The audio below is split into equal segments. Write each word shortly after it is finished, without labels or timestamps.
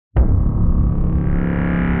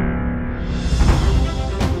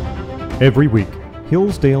Every week,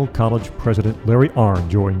 Hillsdale College President Larry Arnn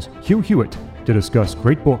joins Hugh Hewitt to discuss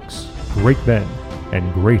great books, great men,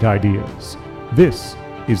 and great ideas. This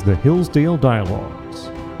is the Hillsdale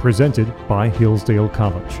Dialogues, presented by Hillsdale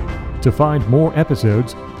College. To find more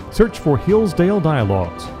episodes, search for Hillsdale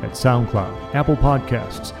Dialogues at SoundCloud, Apple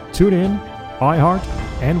Podcasts, TuneIn, iHeart,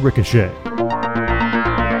 and Ricochet.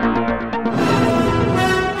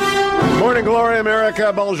 Morning glory,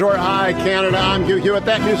 America. Bonjour, hi, Canada. I'm Hugh Hewitt.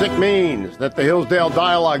 That music means that the Hillsdale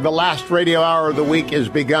Dialogue, the last radio hour of the week, is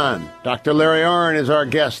begun. Dr. Larry Arnn is our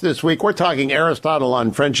guest this week. We're talking Aristotle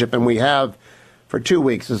on friendship, and we have for 2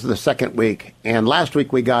 weeks. This is the second week. And last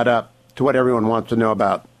week we got up to what everyone wants to know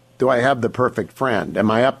about. Do I have the perfect friend? Am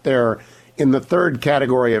I up there in the third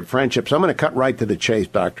category of friendship? So I'm going to cut right to the chase,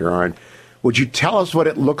 Dr. Arnn. Would you tell us what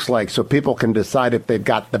it looks like so people can decide if they've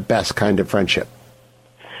got the best kind of friendship?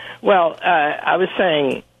 Well, I was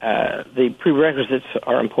saying the prerequisites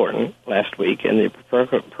are important last week, and the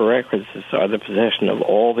prerequisites are the possession of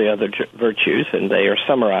all the other virtues, and they are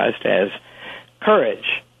summarized as courage.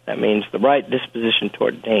 That means the right disposition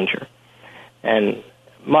toward danger. And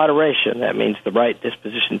moderation, that means the right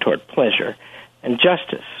disposition toward pleasure. And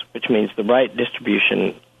justice, which means the right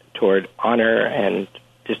distribution toward honor and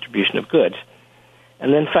distribution of goods.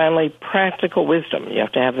 And then finally, practical wisdom. You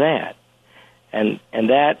have to have that. And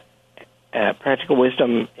that practical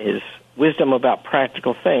wisdom is wisdom about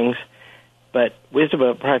practical things, but wisdom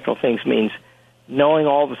about practical things means knowing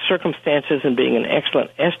all the circumstances and being an excellent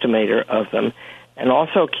estimator of them, and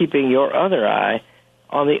also keeping your other eye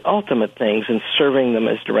on the ultimate things and serving them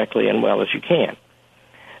as directly and well as you can.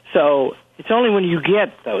 So it's only when you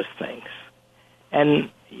get those things. And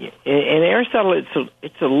in Aristotle,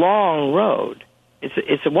 it's a long road.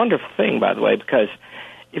 It's a wonderful thing, by the way, because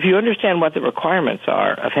if you understand what the requirements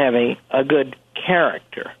are of having a good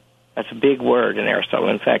character, that's a big word in Aristotle.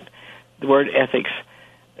 In fact, the word ethics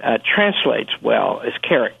translates well as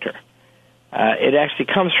character. It actually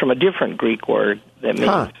comes from a different Greek word that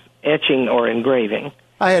means etching or engraving.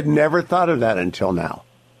 I had never thought of that until now.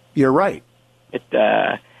 You're right.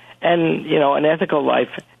 And, you know, an ethical life,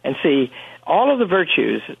 and see, all of the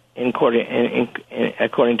virtues,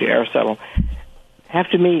 according to Aristotle, have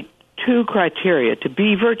to meet two criteria to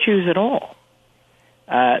be virtues at all.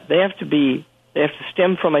 They have to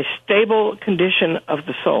stem from a stable condition of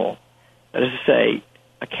the soul, that is to say,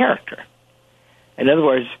 a character. In other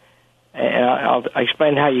words, and I'll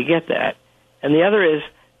explain how you get that. And the other is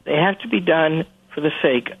they have to be done for the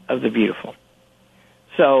sake of the beautiful.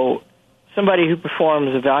 So somebody who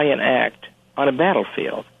performs a valiant act on a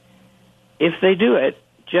battlefield, if they do it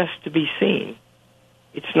just to be seen,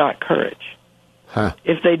 it's not courage.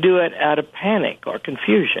 If they do it out of panic or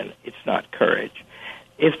confusion, it's not courage.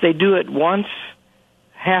 If they do it once,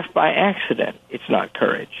 half by accident, it's not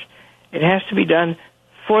courage. It has to be done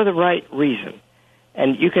for the right reason.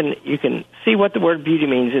 And you can see what the word beauty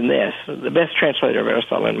means in this. The best translator of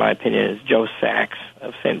Aristotle, in my opinion, is Joe Sachs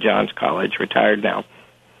of St. John's College, retired now.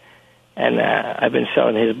 And I've been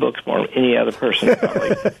selling his books more than any other person,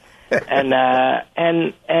 probably.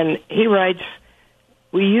 And he writes,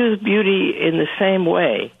 we use beauty in the same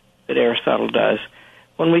way that Aristotle does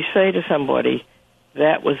when we say to somebody,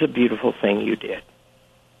 that was a beautiful thing you did,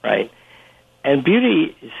 right? And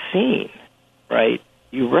beauty is seen, right?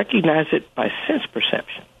 You recognize it by sense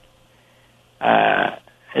perception. An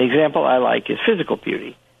example I like is physical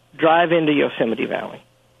beauty. Drive into Yosemite Valley.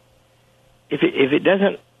 If it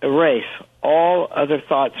doesn't erase all other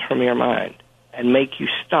thoughts from your mind and make you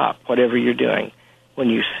stop whatever you're doing when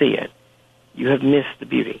you see it, you have missed the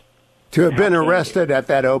beauty. To have been arrested at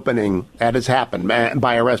that opening, that has happened.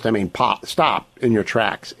 By arrest, I mean stop in your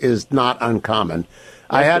tracks, is not uncommon.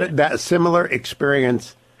 I had that similar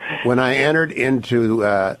experience when I entered into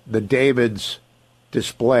the David's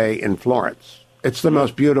display in Florence. It's the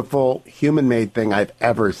most beautiful human-made thing I've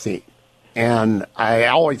ever seen. And I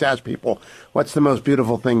always ask people, what's the most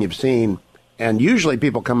beautiful thing you've seen? And usually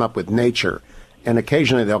people come up with nature, and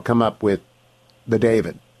occasionally they'll come up with the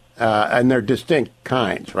David. And they're distinct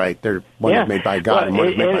kinds, right? One is made by God and one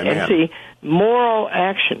is made by man. And see, moral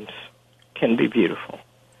actions can be beautiful.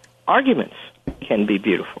 Arguments can be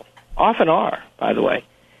beautiful. Often are, by the way.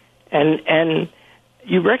 And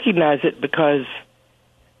you recognize it because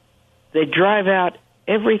they drive out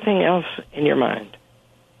everything else in your mind.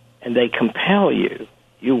 And they compel you.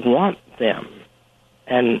 You want them.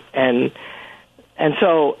 And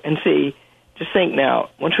see, just think now,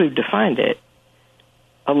 once we've defined it,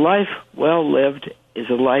 a life well lived is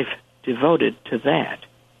a life devoted to that,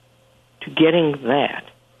 to getting that,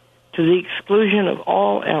 to the exclusion of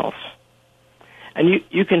all else. And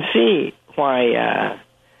you can see why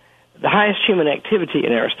the highest human activity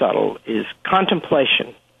in Aristotle is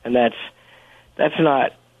contemplation, and that's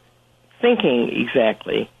not thinking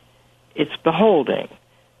exactly. It's beholding,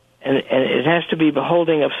 and it has to be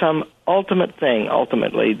beholding of some ultimate thing.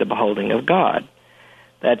 Ultimately, the beholding of God.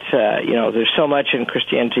 That's there's so much in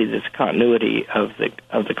Christianity that's continuity of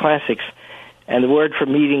the classics, and the word for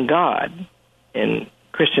meeting God in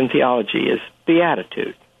Christian theology is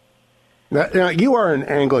beatitude. Now, you are an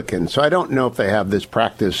Anglican, so I don't know if they have this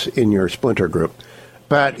practice in your splinter group,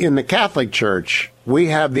 but in the Catholic Church, we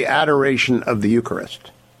have the adoration of the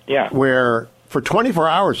Eucharist. Yeah. Where for 24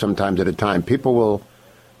 hours sometimes at a time, people will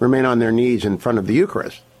remain on their knees in front of the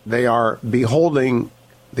Eucharist. They are beholding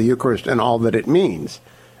the Eucharist and all that it means.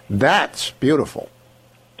 That's beautiful.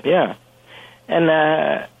 Yeah. And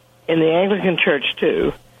in the Anglican Church,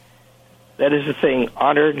 too, that is the thing,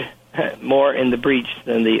 honored more in the breach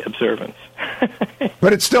than the observance.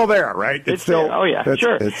 But it's still there, right? It's still there. Oh, yeah,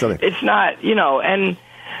 sure. It's not, and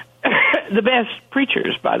the best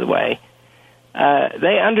preachers, by the way,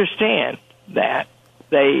 they understand that.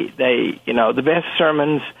 They the best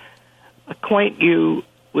sermons acquaint you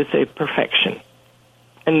with a perfection.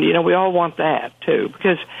 And, we all want that, too.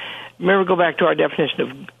 Because, remember, go back to our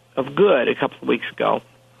definition of good a couple of weeks ago.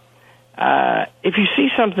 If you see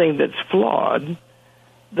something that's flawed,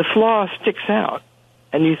 the flaw sticks out,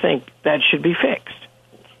 and you think that should be fixed.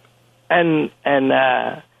 And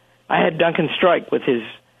I had Duncan Strike with his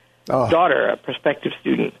daughter, a prospective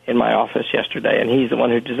student, in my office yesterday, and he's the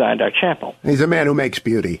one who designed our chapel. He's a man who makes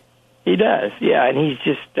beauty. He does, yeah, and he's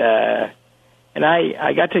just... and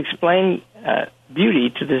I got to explain beauty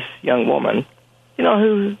to this young woman,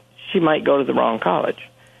 who she might go to the wrong college.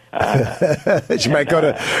 She might go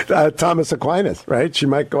to Thomas Aquinas, right? She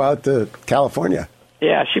might go out to California.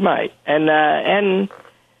 Yeah, she might. And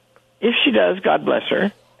if she does, God bless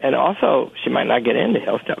her. And also, she might not get into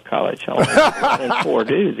Hillsdale College. Only 4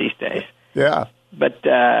 do these days. Yeah. But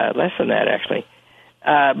less than that, actually.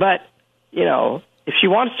 But, if she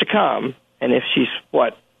wants to come, and if she's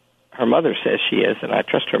what her mother says she is, and I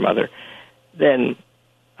trust her mother, then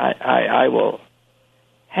I will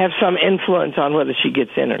have some influence on whether she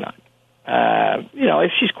gets in or not.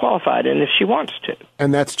 If she's qualified and if she wants to.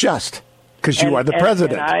 And that's just because you are the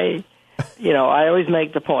president. And I always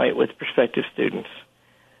make the point with prospective students.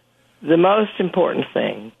 The most important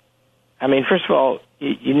thing, first of all,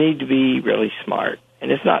 you need to be really smart.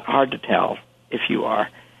 And it's not hard to tell if you are.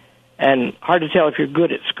 And hard to tell if you're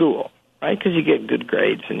good at school, right? Because you get good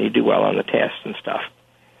grades and you do well on the tests and stuff.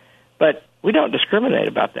 But we don't discriminate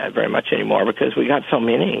about that very much anymore because we got so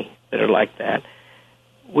many that are like that.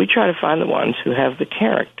 We try to find the ones who have the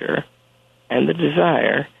character and the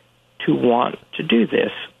desire to want to do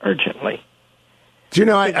this urgently. Do you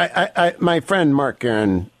know, I my friend Mark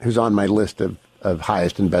Guerin, who's on my list of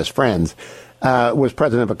highest and best friends, was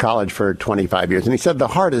president of a college for 25 years. And he said the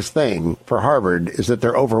hardest thing for Harvard is that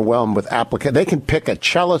they're overwhelmed with applicants. They can pick a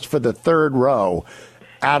cellist for the third row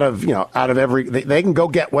out of every, they can go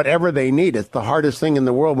get whatever they need. It's the hardest thing in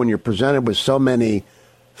the world when you're presented with so many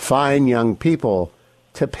fine young people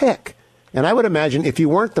to pick. And I would imagine if you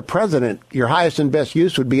weren't the president, your highest and best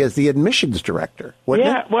use would be as the admissions director, wouldn't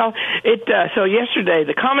it? Yeah, well, so yesterday,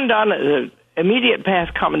 the immediate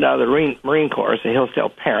past commandant of the Marine Corps, the Hillsdale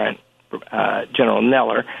parent, General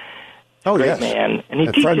Neller, great man. And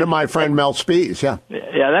he friend of my friend Mel Spees, yeah.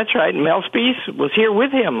 Yeah, that's right. And Mel Spees was here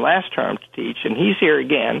with him last term to teach, and he's here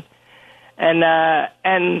again.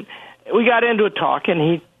 And we got into a talk, and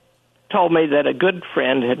he told me that a good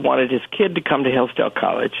friend had wanted his kid to come to Hillsdale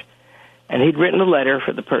College, and he'd written a letter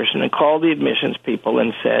for the person and called the admissions people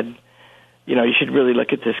and said, you should really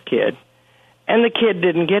look at this kid. And the kid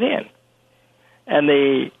didn't get in.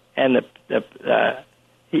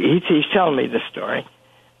 He's telling me this story.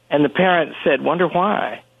 And the parent said, wonder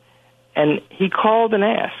why? And he called and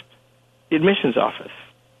asked the admissions office.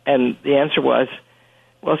 And the answer was,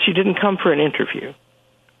 well, she didn't come for an interview.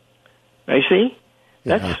 Now, you see?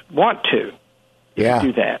 Yeah. That's want to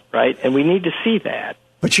do that, right? And we need to see that.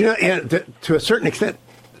 But, to a certain extent,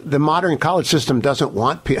 the modern college system doesn't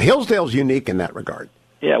want people. Hillsdale's unique in that regard.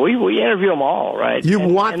 Yeah, we interview them all, right? You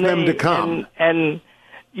want them to come. And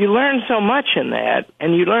you learn so much in that,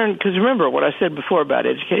 and you learn, because remember what I said before about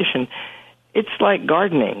education, it's like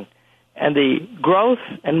gardening, and the growth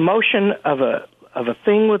and motion of a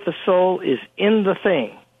thing with the soul is in the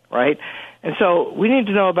thing, right? And so we need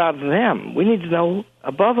to know about them. We need to know,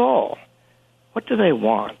 above all, what do they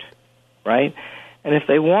want, right? And if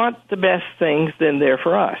they want the best things, then they're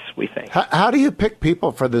for us, we think. How do you pick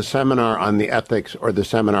people for the seminar on the ethics or the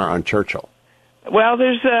seminar on Churchill? Well,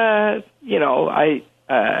 there's,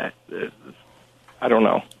 I don't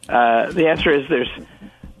know. The answer is there's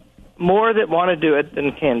more that want to do it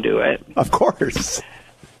than can do it. Of course.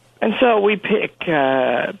 And so we pick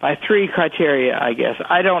by three criteria, I guess.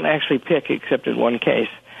 I don't actually pick except in one case.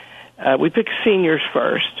 We pick seniors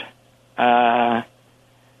first.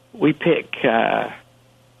 We pick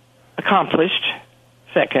accomplished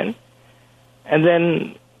second. And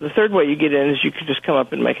then the third way you get in is you could just come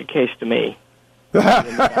up and make a case to me.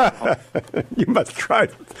 You must try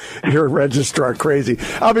your registrar crazy.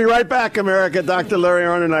 I'll be right back, America. Dr. Larry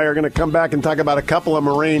Arnn and I are going to come back and talk about a couple of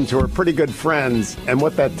Marines who are pretty good friends and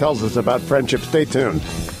what that tells us about friendship. Stay tuned.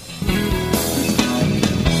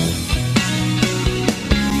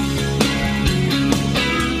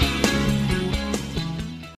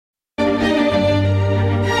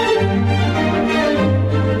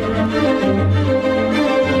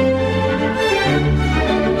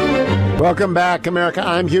 Welcome back, America.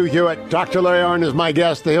 I'm Hugh Hewitt. Dr. Larry Arnn is my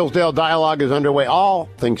guest. The Hillsdale Dialogue is underway. All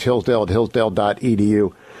things Hillsdale at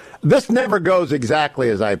hillsdale.edu. This never goes exactly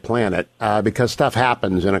as I plan it because stuff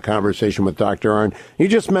happens in a conversation with Dr. Arnn. You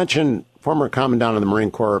just mentioned former Commandant of the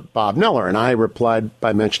Marine Corps, Bob Miller, and I replied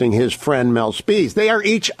by mentioning his friend, Mel Spees. They are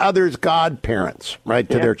each other's godparents, right,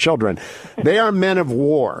 to their children. They are men of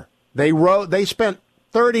war. They spent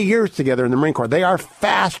 30 years together in the Marine Corps. They are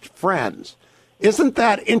fast friends. Isn't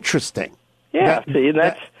that interesting? Yeah,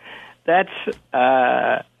 that's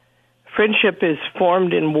friendship is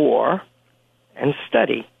formed in war and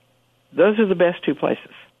study. Those are the best two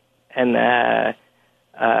places. And the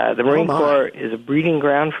Marine Corps is a breeding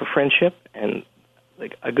ground for friendship, and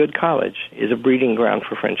a good college is a breeding ground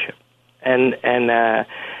for friendship. And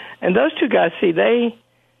those two guys, see,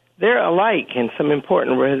 they're alike in some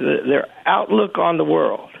important ways. Their outlook on the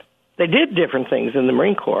world. They did different things in the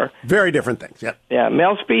Marine Corps. Very different things, yep. Yeah,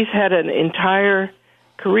 Mel Spees had an entire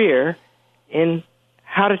career in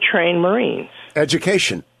how to train Marines.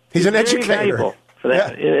 Education. He's an educator. Very valuable for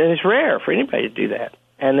that. Yeah. And it's rare for anybody to do that.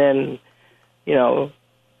 And then, General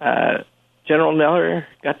Miller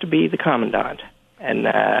got to be the commandant. And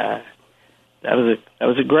that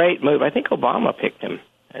was a great move. I think Obama picked him,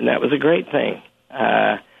 and that was a great thing.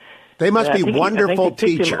 They must be wonderful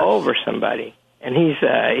teachers. Picked him over somebody. And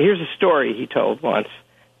here's a story he told once.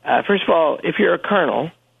 First of all, if you're a colonel,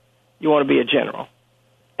 you want to be a general.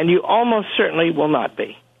 And you almost certainly will not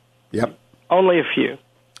be. Yep. Only a few.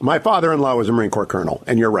 My father-in-law was a Marine Corps colonel,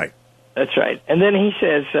 and you're right. That's right. And then he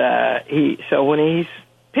says, so when he's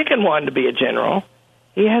picking one to be a general,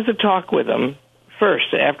 he has a talk with them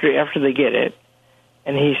first, after they get it.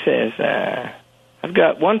 And he says, I've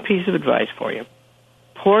got one piece of advice for you.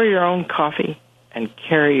 Pour your own coffee and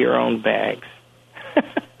carry your own bags.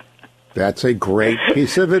 That's a great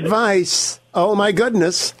piece of advice. Oh, my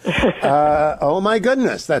goodness.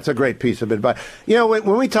 That's a great piece of advice.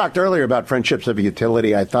 When we talked earlier about friendships of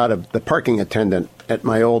utility, I thought of the parking attendant at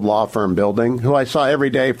my old law firm building, who I saw every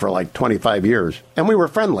day for like 25 years. And we were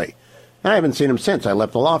friendly. And I haven't seen him since I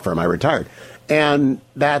left the law firm. I retired. And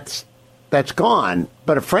that's gone.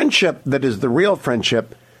 But a friendship that is the real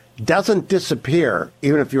friendship doesn't disappear,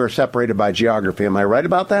 even if you are separated by geography. Am I right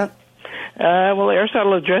about that? Well,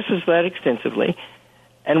 Aristotle addresses that extensively.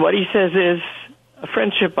 And what he says is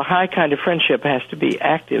a high kind of friendship has to be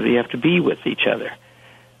active. You have to be with each other.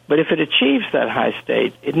 But if it achieves that high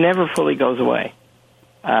state, it never fully goes away.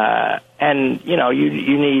 And,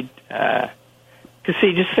 you need, because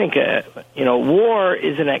see, just think, war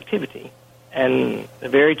is an activity, and a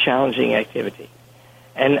very challenging activity.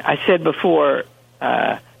 And I said before,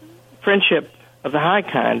 friendship of the high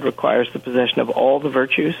kind requires the possession of all the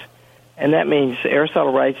virtues. And that means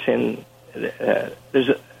Aristotle writes in,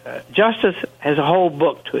 justice has a whole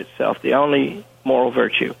book to itself, the only moral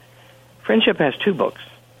virtue. Friendship has two books.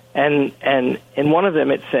 And in one of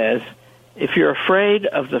them it says, if you're afraid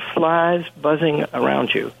of the flies buzzing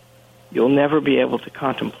around you, you'll never be able to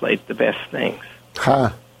contemplate the best things.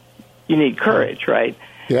 Huh. You need courage, right?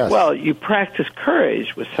 Yes. Well, you practice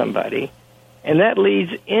courage with somebody, and that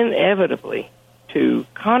leads inevitably to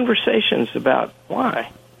conversations about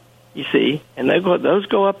why. You see, and those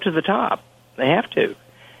go up to the top. They have to.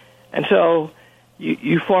 And so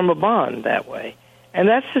you form a bond that way. And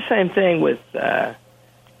that's the same thing with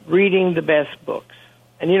reading the best books.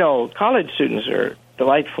 And, college students are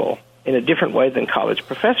delightful in a different way than college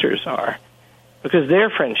professors are, because their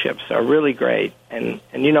friendships are really great. And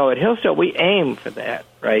at Hillsdale, we aim for that,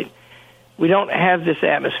 right? We don't have this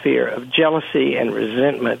atmosphere of jealousy and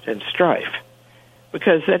resentment and strife,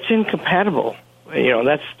 because that's incompatible.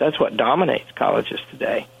 That's what dominates colleges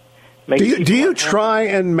today. Do you try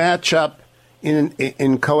and match up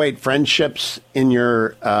in co-ed friendships in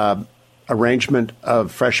your arrangement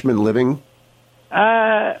of freshman living?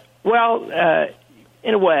 In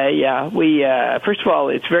a way, yeah. We first of all,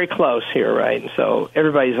 it's very close here, right? And so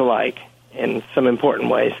everybody's alike in some important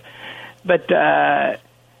ways. But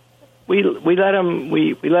we let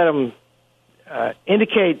them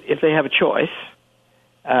indicate if they have a choice.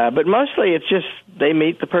 But mostly, it's just they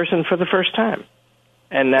meet the person for the first time.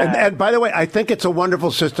 And by the way, I think it's a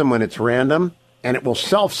wonderful system when it's random, and it will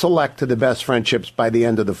self-select to the best friendships by the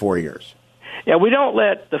end of the 4 years. Yeah, we don't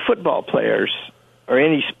let the football players or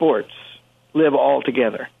any sports live all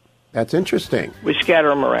together. That's interesting. We scatter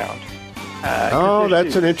them around.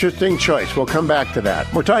 That's an interesting choice. We'll come back to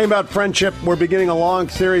that. We're talking about friendship. We're beginning a long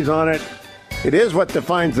series on it. It is what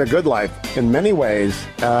defines the good life in many ways,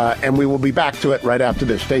 and we will be back to it right after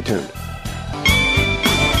this. Stay tuned.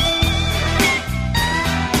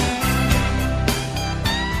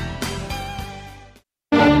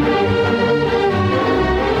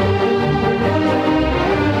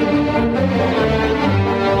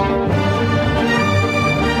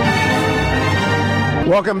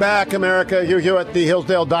 Welcome back, America. Hugh Hewitt, the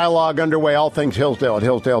Hillsdale Dialogue underway. All things Hillsdale at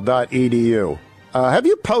hillsdale.edu. Have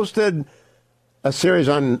you posted a series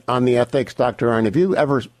on the ethics, Dr. Arnn? Have you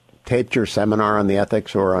ever taped your seminar on the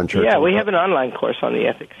ethics or on church? Yeah, we have an online course on the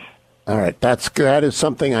ethics. All right, that is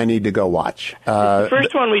something I need to go watch. The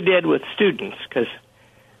first one we did with students, because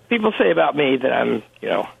people say about me that I'm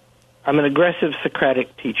an aggressive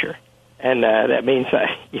Socratic teacher, and that means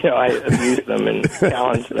I abuse them and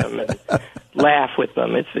challenge them and laugh with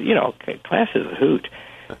them. It's class is a hoot,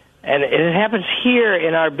 and it happens here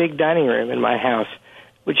in our big dining room in my house,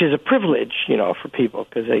 which is a privilege, for people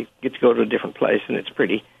because they get to go to a different place and it's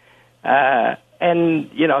pretty. So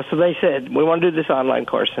they said we want to do this online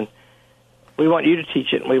course and we want you to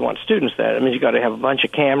teach it and we want students that. It means you got to have a bunch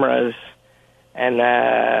of cameras, and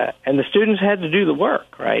the students had to do the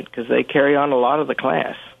work, right? Because they carry on a lot of the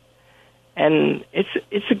class, and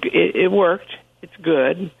it worked. It's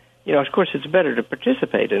good. Of course, it's better to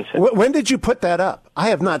participate in. When did you put that up? I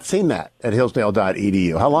have not seen that at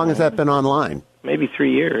hillsdale.edu. How long has that been online? Maybe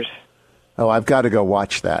 3 years. Oh, I've got to go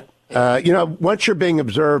watch that. Once you're being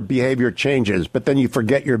observed, behavior changes, but then you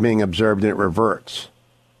forget you're being observed and it reverts.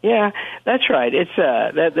 Yeah, that's right. It's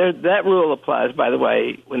that rule applies, by the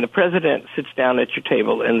way, when the president sits down at your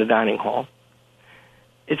table in the dining hall.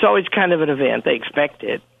 It's always kind of an event. They expect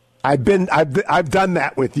it. I've done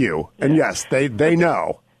that with you, and yes, they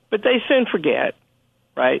know. But they soon forget,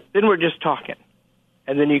 right? Then we're just talking,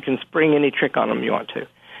 and then you can spring any trick on them you want to.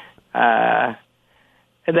 And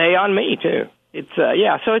they on me too. It's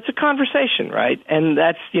so it's a conversation, right? And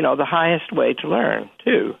that's the highest way to learn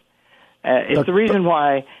too. It's the reason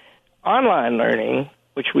why online learning,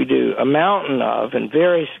 which we do a mountain of and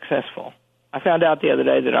very successful. I found out the other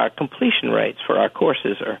day that our completion rates for our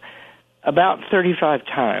courses are about 35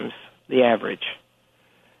 times the average.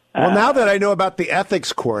 Well, now that I know about the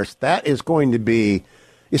ethics course, that is going to be...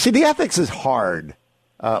 You see, the ethics is hard,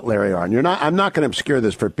 Larry Arnn. I'm not going to obscure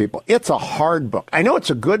this for people. It's a hard book. I know it's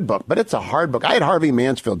a good book, but it's a hard book. I had Harvey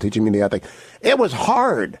Mansfield teaching me the ethics. It was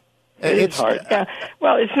hard. It's hard. Yeah.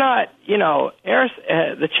 Well, it's not,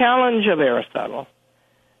 the challenge of Aristotle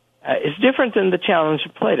is different than the challenge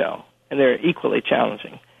of Plato, and they're equally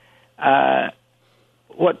challenging.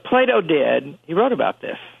 What Plato did, he wrote about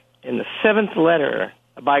this in the seventh letter,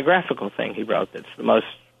 a biographical thing he wrote that's the most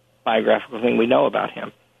biographical thing we know about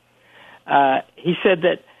him. He said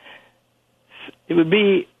that it would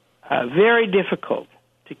be very difficult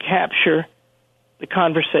to capture the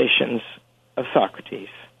conversations of Socrates,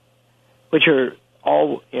 which are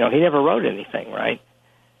all, he never wrote anything, right?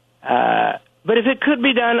 But if it could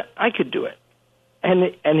be done, I could do it.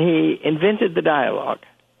 And he invented the dialogue,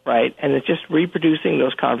 right? And it's just reproducing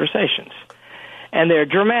those conversations. And they're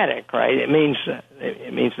dramatic, right? It means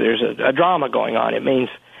there's a drama going on. It means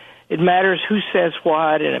it matters who says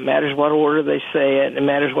what, and it matters what order they say it, and it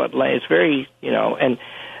matters what lay. It's very, and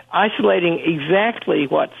isolating exactly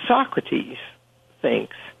what Socrates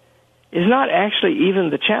thinks is not actually even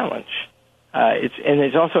the challenge.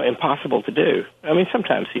 It's also impossible to do. I mean,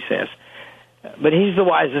 sometimes he says, but he's the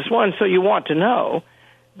wisest one, so you want to know.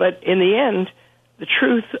 But in the end, the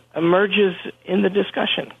truth emerges in the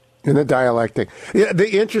discussion. In the dialectic. Yeah,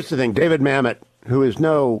 the interesting thing, David Mamet, who is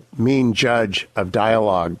no mean judge of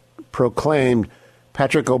dialogue, proclaimed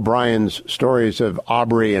Patrick O'Brien's stories of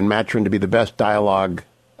Aubrey and Maturin to be the best dialogue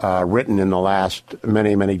written in the last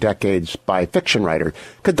many, many decades by fiction writers.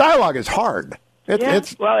 Because dialogue is hard.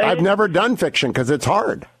 I've never done fiction because it's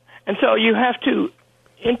hard. And so you have to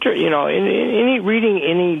in reading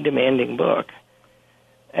any demanding book,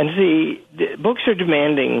 and see, books are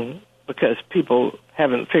demanding because people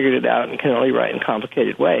haven't figured it out and can only write in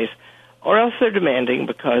complicated ways. or else they're demanding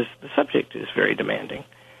because the subject is very demanding.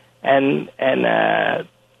 And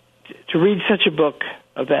to read such a book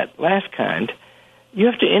of that last kind, you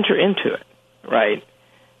have to enter into it, right?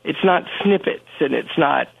 It's not snippets, and it's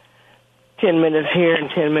not 10 minutes here and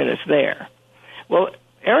 10 minutes there. Well,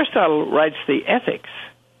 Aristotle writes the Ethics.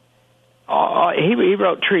 He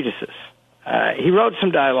wrote treatises. He wrote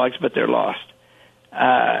some dialogues, but they're lost.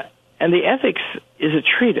 And the Ethics is a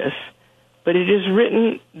treatise, but it is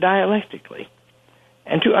written dialectically.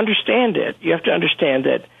 And to understand it, you have to understand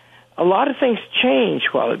that a lot of things change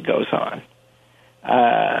while it goes on.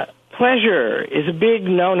 Pleasure is a big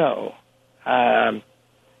no-no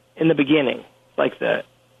in the beginning, like the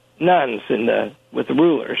nuns with the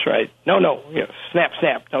rulers, right? No,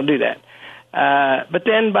 snap, don't do that. But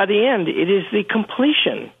then by the end, it is the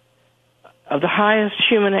completion of the highest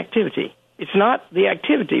human activity. It's not the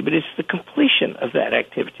activity, but it's the completion of that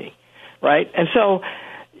activity, right? And so,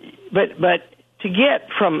 but to get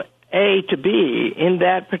from A to B in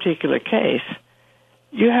that particular case,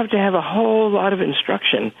 you have to have a whole lot of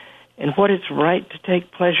instruction in what it's right to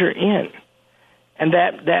take pleasure in. And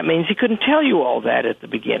that means he couldn't tell you all that at the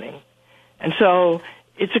beginning. And so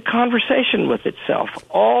it's a conversation with itself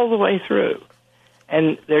all the way through.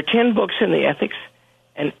 And there are 10 books in the Ethics,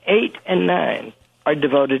 and 8 and 9 are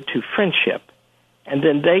devoted to friendship. And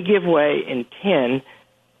then they give way in 10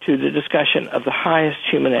 to the discussion of the highest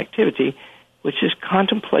human activity, which is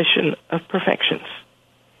contemplation of perfections.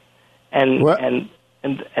 And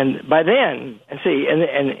by then,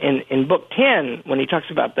 and in book 10, when he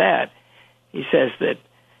talks about that, he says that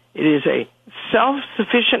it is a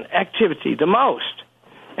self-sufficient activity, the most,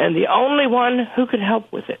 and the only one who could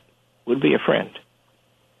help with it would be a friend.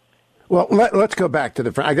 Well, let's go back to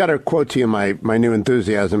the friend. I got to quote to you my new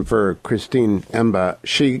enthusiasm for Christine Emba.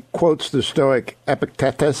 She quotes the Stoic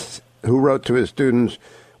Epictetus, who wrote to his students,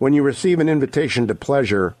 "When you receive an invitation to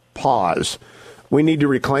pleasure, pause. We need to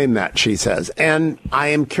reclaim that," she says. And I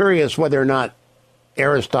am curious whether or not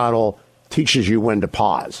Aristotle teaches you when to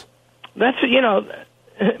pause. That's,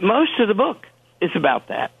 most of the book is about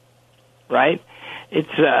that, right? It's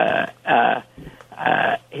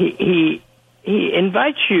he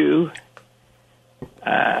invites you.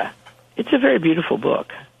 It's a very beautiful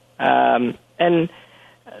book, and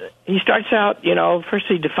he starts out. First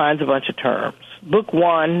he defines a bunch of terms. Book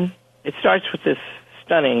 1, it starts with this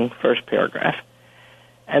stunning first paragraph,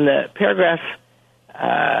 and the paragraph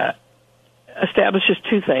establishes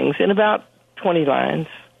two things in about 20 lines.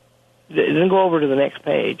 It doesn't go over to the next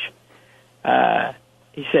page.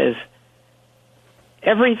 He says,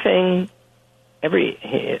 everything,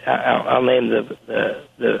 I'll name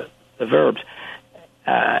the verbs.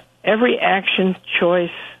 Every action,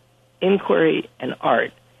 choice, inquiry, and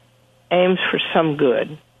art aims for some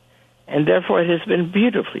good, and therefore it has been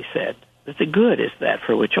beautifully said that the good is that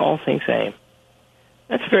for which all things aim.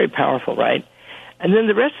 That's very powerful, right? And then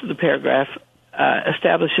the rest of the paragraph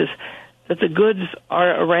establishes that the goods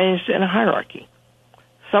are arranged in a hierarchy.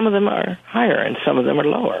 Some of them are higher and some of them are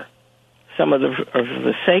lower. Some of them are for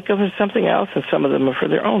the sake of something else and some of them are for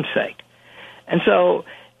their own sake. And so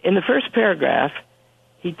in the first paragraph,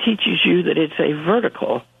 he teaches you that it's a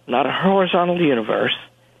vertical, not a horizontal universe,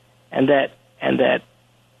 and that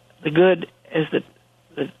the good is the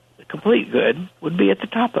complete good would be at the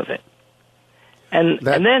top of it. And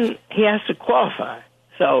then he has to qualify.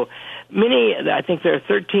 So I think there are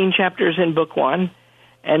 13 chapters in book 1,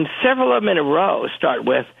 and several of them in a row start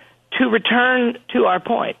with, to return to our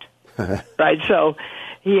point, right? So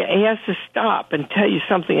he has to stop and tell you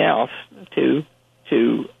something else to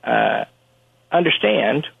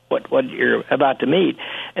understand what you're about to meet.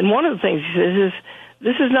 And one of the things he says is,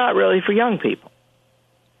 this is not really for young people.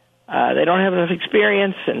 They don't have enough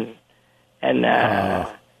experience, and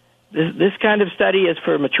this kind of study is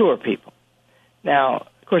for mature people. Now,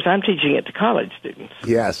 of course, I'm teaching it to college students.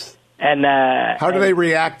 Yes. And how do they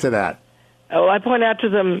react to that? Well, I point out to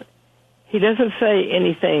them, he doesn't say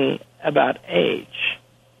anything about age.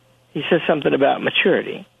 He says something about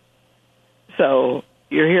maturity. So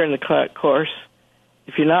you're here in the course.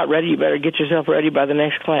 If you're not ready, you better get yourself ready by the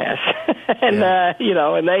next class. Another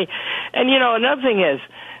thing is,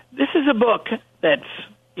 this is a book that's,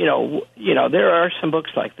 there are some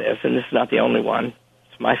books like this, and this is not the only one.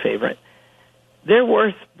 It's my favorite. They're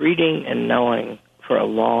worth reading and knowing for a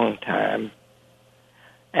long time.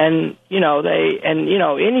 And,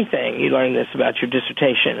 anything, you learn this about your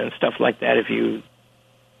dissertation and stuff like that if you,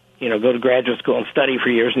 go to graduate school and study for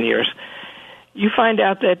years and years. You find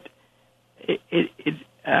out that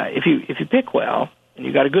if you pick well, and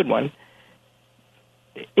you got a good one,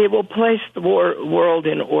 it will place the world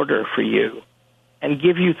in order for you. and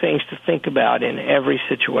give you things to think about in every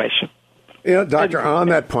situation. You know, Doctor, on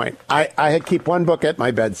that point, I keep one book at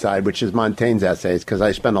my bedside, which is Montaigne's essays, because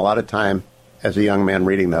I spend a lot of time as a young man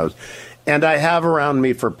reading those. And I have around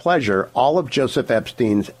me for pleasure all of Joseph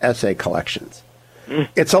Epstein's essay collections.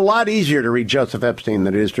 It's a lot easier to read Joseph Epstein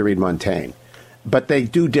than it is to read Montaigne, but they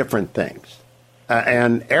do different things.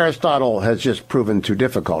 And Aristotle has just proven too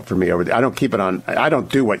difficult for me over there. I don't keep it on. I don't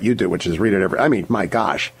do what you do, which is read it every. I mean, my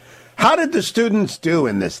gosh. How did the students do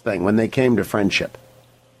in this thing when they came to friendship?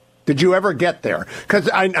 Did you ever get there? Because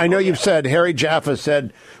I know you've said, Harry Jaffa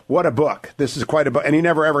said, what a book. This is quite a book. And he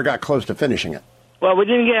never ever got close to finishing it. Well, we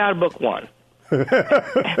didn't get out of book one.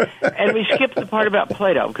 And we skipped the part about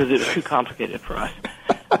Plato because it was too complicated for us.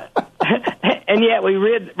 And yet we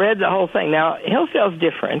read the whole thing. Now, Hillsdale's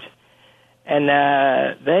different, and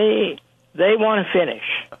they want to finish,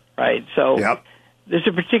 right? So there's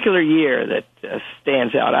a particular year that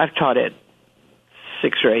stands out. I've taught it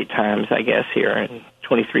 6 or 8 times, I guess, here in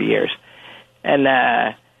 23 years.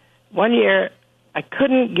 And one year, I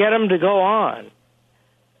couldn't get them to go on.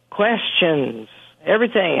 Questions,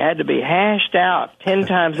 everything had to be hashed out 10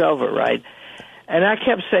 times over, right? And I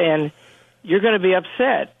kept saying, you're going to be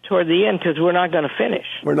upset toward the end because we're not going to finish.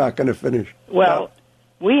 We're not going to finish. Well,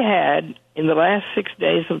 we had, in the last 6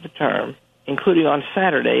 days of the term, including on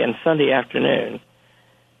Saturday and Sunday afternoon,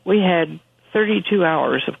 we had 32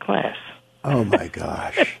 hours of class. Oh, my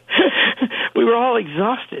gosh. We were all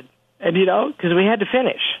exhausted, and because we had to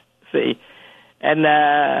finish, see. And,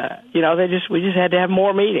 we just had to have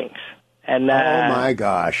more meetings. And oh, my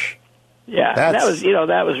gosh. Yeah, that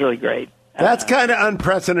was really great. That's kind of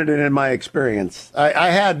unprecedented in my experience. I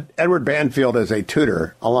had Edward Banfield as a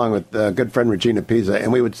tutor, along with good friend Regina Pisa,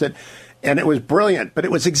 and we would sit, and it was brilliant, but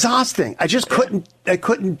it was exhausting. I just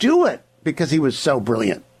couldn't do it because he was so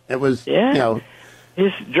brilliant. It was,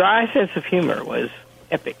 his dry sense of humor was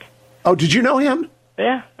epic. Oh, did you know him?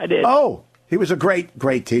 Yeah, I did. Oh, he was a great,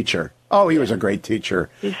 great teacher. Oh, he was a great teacher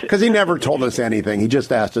because he never told us anything. He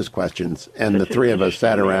just asked us questions, and the three of us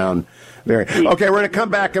sat around. Okay, we're going to come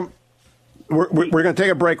back, and we're going to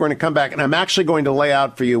take a break. We're going to come back, and I'm actually going to lay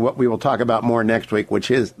out for you what we will talk about more next week,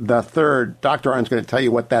 which is the third. Dr. Arndt's going to tell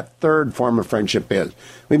you what that third form of friendship is.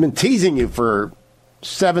 We've been teasing you for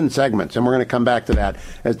 7 segments, and we're going to come back to that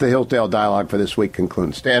as the Hillsdale Dialogue for this week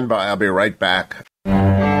concludes. Stand by. I'll be right back.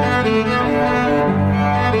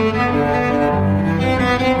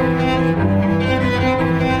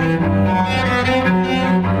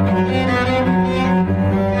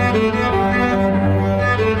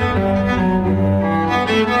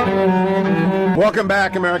 Welcome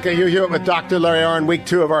back, America. Hugh Hewitt with Dr. Larry Arnn, week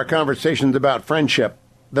 2 of our conversations about friendship.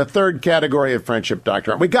 The third category of friendship,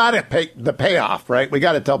 Dr. Arnn. We got to pay the payoff, right? We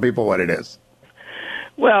got to tell people what it is.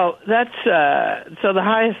 Well, that's so the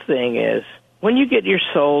highest thing is when you get your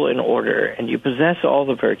soul in order and you possess all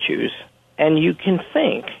the virtues and you can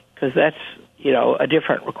think, because that's, a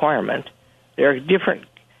different requirement. There are different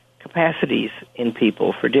capacities in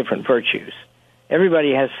people for different virtues.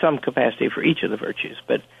 Everybody has some capacity for each of the virtues,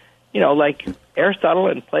 but like Aristotle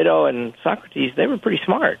and Plato and Socrates, they were pretty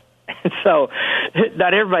smart. So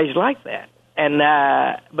not everybody's like that. And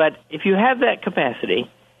but if you have that capacity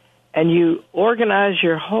and you organize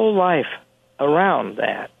your whole life around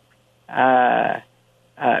that,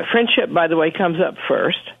 friendship, by the way, comes up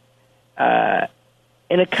first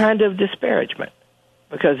in a kind of disparagement.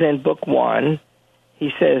 Because in Book 1,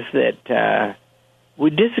 he says that we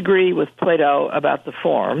disagree with Plato about the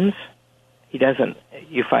forms. He doesn't,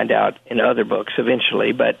 you find out in other books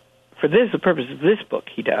eventually, but for the purpose of this book,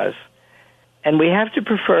 he does. And we have to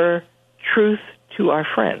prefer truth to our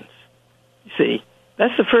friends. You see,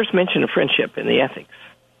 that's the first mention of friendship in the ethics.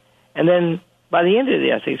 And then by the end of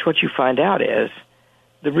the ethics, what you find out is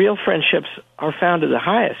the real friendships are founded, the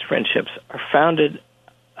highest friendships are founded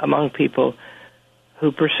among people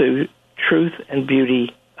who pursue truth and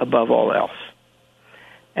beauty above all else.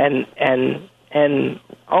 And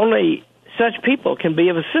only such people can be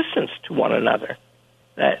of assistance to one another.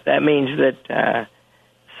 That means that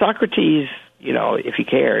Socrates, if he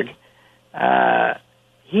cared,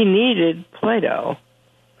 he needed Plato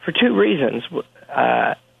for 2 reasons.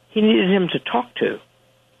 He needed him to talk to.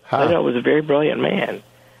 Plato was a very brilliant man.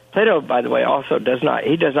 Plato, by the way, also does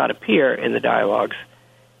not appear in the dialogues,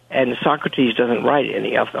 and Socrates doesn't write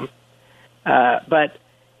any of them. But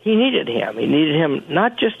he needed him. He needed him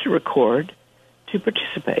not just to record, to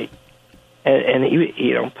participate. And he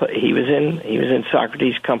was in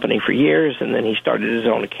Socrates' company for years, and then he started his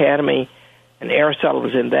own academy, and Aristotle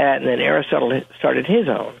was in that, and then Aristotle started his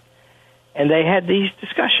own. And they had these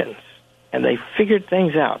discussions, and they figured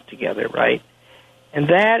things out together, right? And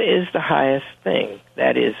that is the highest thing.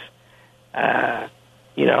 That is,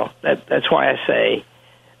 that's why I say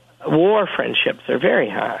war friendships are very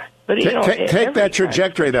high. But take that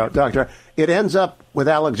trajectory, though, Doctor. It ends up with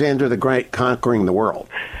Alexander the Great conquering the world.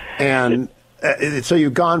 And so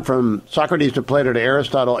you've gone from Socrates to Plato to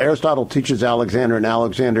Aristotle. Aristotle teaches Alexander, and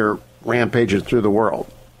Alexander rampages through the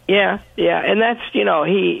world. Yeah, and that's, we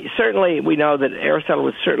know that Aristotle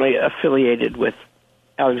was certainly affiliated with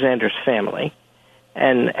Alexander's family,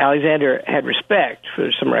 and Alexander had respect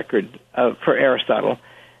for some record for Aristotle.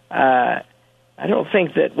 I don't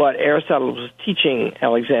think that what Aristotle was teaching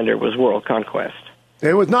Alexander was world conquest.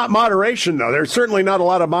 It was not moderation, though. There's certainly not a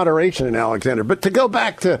lot of moderation in Alexander. But to go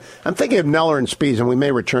back to, I'm thinking of Kneller and Spies, and we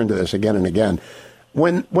may return to this again and again.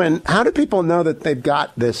 How do people know that they've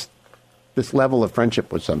got this level of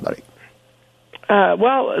friendship with somebody?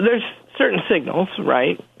 Well, there's certain signals,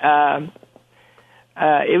 right?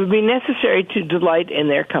 It would be necessary to delight in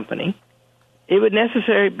their company. It would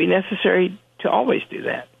be necessary to always do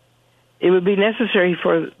that. It would be necessary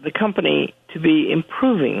for the company to be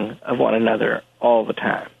improving of one another all the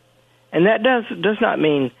time. And that does not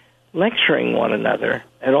mean lecturing one another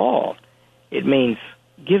at all. It means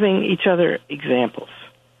giving each other examples.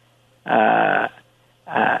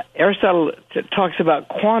 Aristotle talks about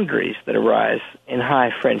quandaries that arise in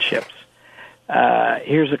high friendships.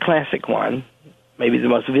 Here's a classic one, maybe the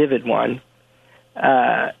most vivid one.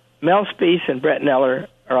 Mel Spies and Brett Kneller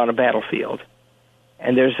are on a battlefield,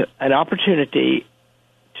 and there's an opportunity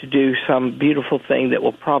to do some beautiful thing that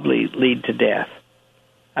will probably lead to death.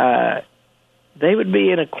 They would be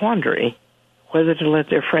in a quandary whether to let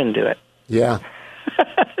their friend do it. Yeah.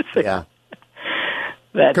 Yeah.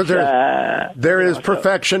 Because there is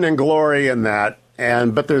perfection and glory in that,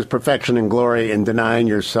 but there's perfection and glory in denying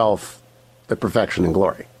yourself the perfection and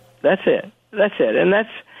glory. That's it. And that's,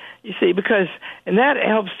 you see, and that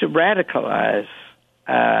helps to radicalize.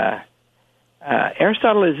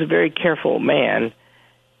 Aristotle is a very careful man,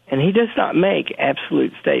 and he does not make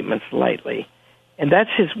absolute statements lightly. And that's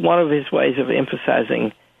one of his ways of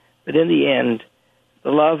emphasizing that in the end,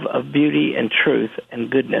 the love of beauty and truth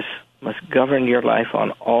and goodness must govern your life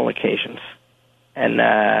on all occasions. And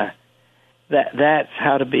that's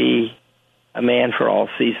how to be a man for all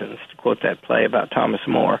seasons, to quote that play about Thomas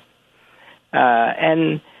More.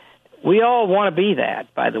 And we all want to be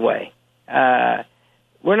that, by the way.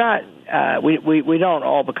 We're not, we don't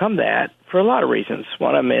all become that for a lot of reasons.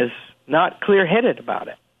 One of them is not clear-headed about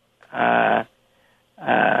it.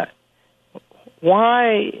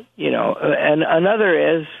 Why, and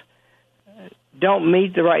another is don't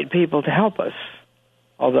meet the right people to help us.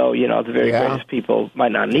 Although, the very greatest people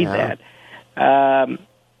might not need that.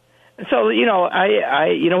 So,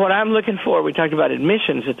 what I'm looking for, we talked about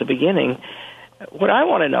admissions at the beginning. What I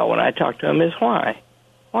want to know when I talk to them is why.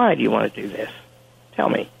 Why do you want to do this? Tell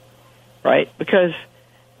me, right? Because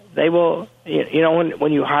they will,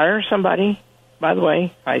 when you hire somebody, by the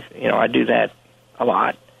way, I do that a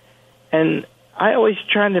lot. And I always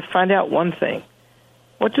trying to find out one thing.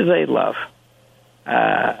 What do they love?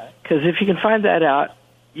 Because if you can find that out,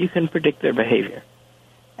 you can predict their behavior.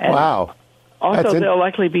 And wow. Also, they'll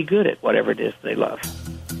likely be good at whatever it is they love.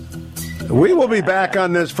 We will be back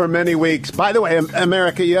on this for many weeks. By the way,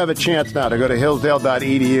 America, you have a chance now to go to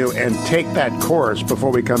hillsdale.edu and take that course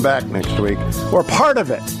before we come back next week, or part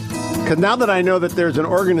of it. Because now that I know that there's an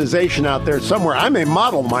organization out there somewhere, I may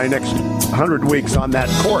model my next 100 weeks on that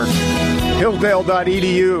course.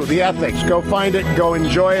 Hillsdale.edu, the ethics. Go find it, go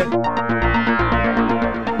enjoy it.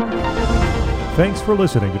 Thanks for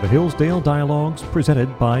listening to the Hillsdale Dialogues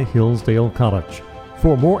presented by Hillsdale College.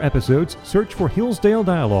 For more episodes, search for Hillsdale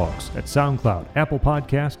Dialogues at SoundCloud, Apple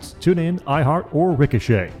Podcasts, TuneIn, iHeart, or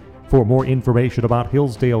Ricochet. For more information about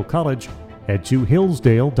Hillsdale College, head to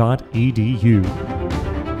hillsdale.edu.